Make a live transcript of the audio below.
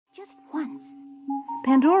just once.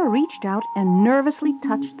 Pandora reached out and nervously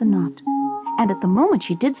touched the knot, and at the moment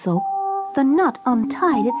she did so, the knot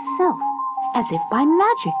untied itself, as if by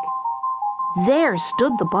magic. There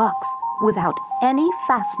stood the box, without any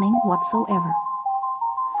fastening whatsoever.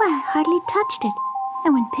 Why, I hardly touched it,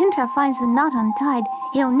 and when Pintar finds the knot untied,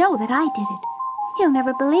 he'll know that I did it. He'll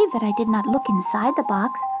never believe that I did not look inside the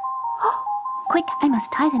box. Oh, quick, I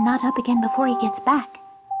must tie the knot up again before he gets back.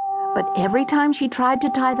 But every time she tried to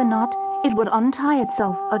tie the knot, it would untie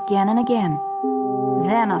itself again and again.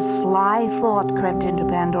 Then a sly thought crept into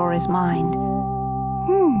Pandora's mind.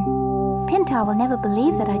 Pintar will never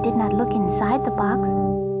believe that I did not look inside the box.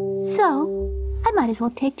 So, I might as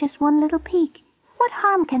well take just one little peek. What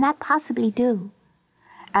harm can that possibly do?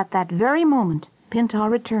 At that very moment, Pintar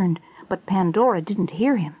returned, but Pandora didn't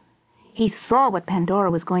hear him. He saw what Pandora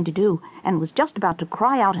was going to do, and was just about to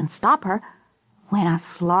cry out and stop her, when a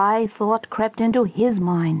sly thought crept into his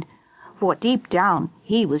mind. For deep down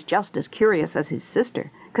he was just as curious as his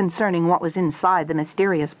sister concerning what was inside the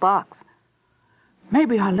mysterious box.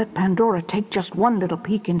 Maybe I'll let Pandora take just one little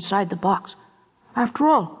peek inside the box. After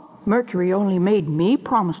all, Mercury only made me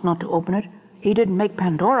promise not to open it. He didn't make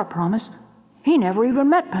Pandora promise. He never even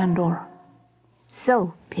met Pandora.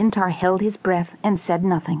 So Pintar held his breath and said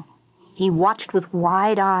nothing. He watched with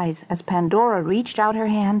wide eyes as Pandora reached out her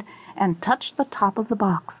hand and touched the top of the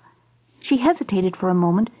box. She hesitated for a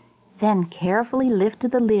moment, then carefully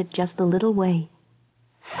lifted the lid just a little way.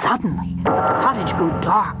 Suddenly, the cottage grew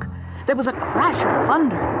dark. There was a crash of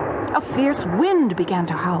thunder. A fierce wind began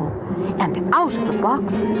to howl, and out of the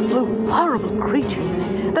box flew horrible creatures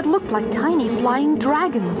that looked like tiny flying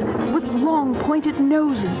dragons with long pointed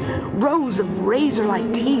noses, rows of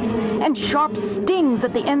razor-like teeth, and sharp stings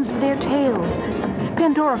at the ends of their tails.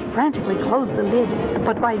 Pandora frantically closed the lid,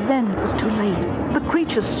 but by then it was too late. The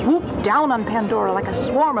creatures swooped down on Pandora like a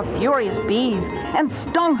swarm of furious bees and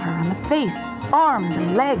stung her on the face, arms,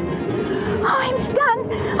 and legs. Oh, I'm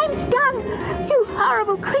stung! I'm stung! You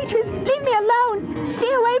horrible creatures, leave me alone!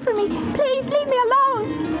 Stay away from me! Please leave me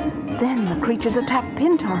alone! Then the creatures attacked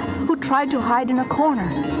Pintar, who tried to hide in a corner.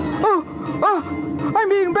 I'm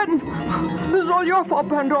being bitten! This is all your fault,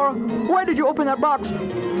 Pandora! Why did you open that box?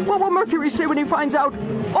 What will Mercury say when he finds out?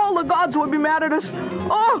 All the gods will be mad at us!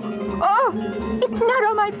 It's not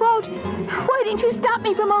all my fault! Why didn't you stop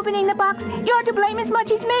me from opening the box? You're to blame as much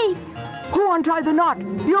as me! Who untied the knot?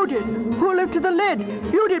 You did! Who lifted the lid?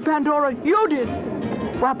 You did, Pandora! You did!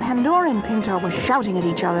 While Pandora and Pintar were shouting at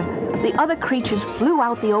each other, the other creatures flew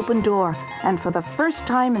out the open door, and for the first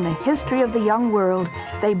time in the history of the young world,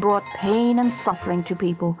 they brought pain and suffering to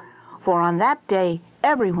people. For on that day,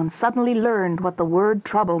 everyone suddenly learned what the word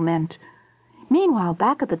trouble meant. Meanwhile,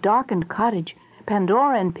 back at the darkened cottage,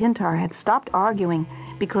 Pandora and Pintar had stopped arguing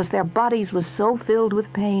because their bodies were so filled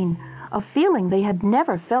with pain, a feeling they had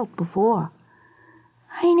never felt before.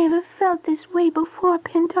 I never felt this way before,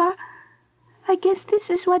 Pintar. I guess this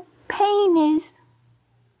is what pain is.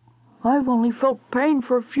 I've only felt pain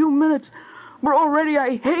for a few minutes, but already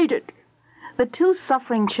I hate it. The two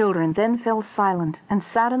suffering children then fell silent and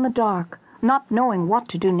sat in the dark, not knowing what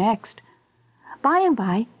to do next. By and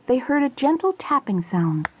by, they heard a gentle tapping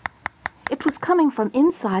sound. It was coming from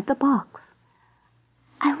inside the box.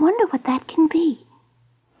 I wonder what that can be.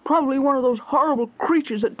 Probably one of those horrible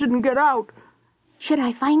creatures that didn't get out. Should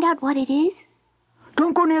I find out what it is?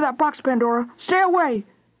 Don't go near that box, Pandora. Stay away.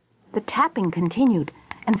 The tapping continued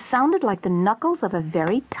and sounded like the knuckles of a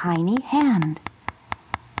very tiny hand.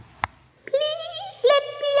 Please let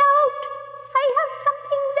me out. I have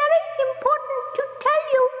something very important to tell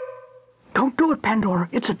you. Don't do it, Pandora.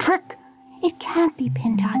 It's a trick. It can't be,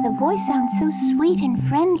 Pintar. The voice sounds so sweet and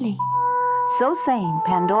friendly. So saying,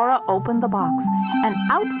 Pandora opened the box, and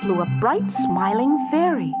out flew a bright, smiling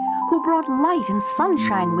fairy who brought light and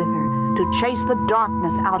sunshine with her to chase the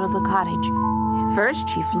darkness out of the cottage. First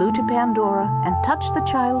she flew to Pandora and touched the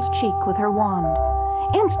child's cheek with her wand.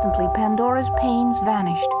 Instantly Pandora's pains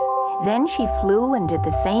vanished. Then she flew and did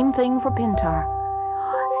the same thing for Pintar.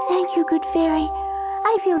 Thank you, good fairy.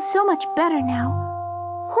 I feel so much better now.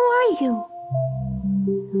 Who are you?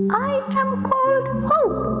 I am called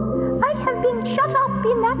Hope. I have been shut up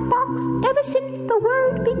in that box ever since the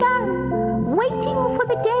world began, waiting for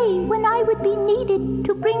the day when I would be needed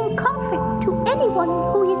to bring comfort to anyone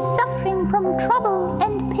who is suffering from trouble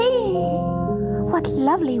and pain. What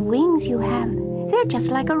lovely wings you have. They're just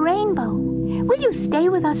like a rainbow. Will you stay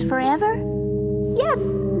with us forever? Yes,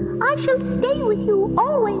 I shall stay with you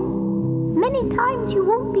always. Many times you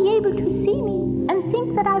won't be able to see me and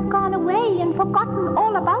think that I've gone away and forgotten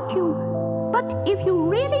all about you. But if you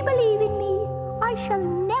really believe in me, I shall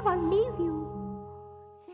never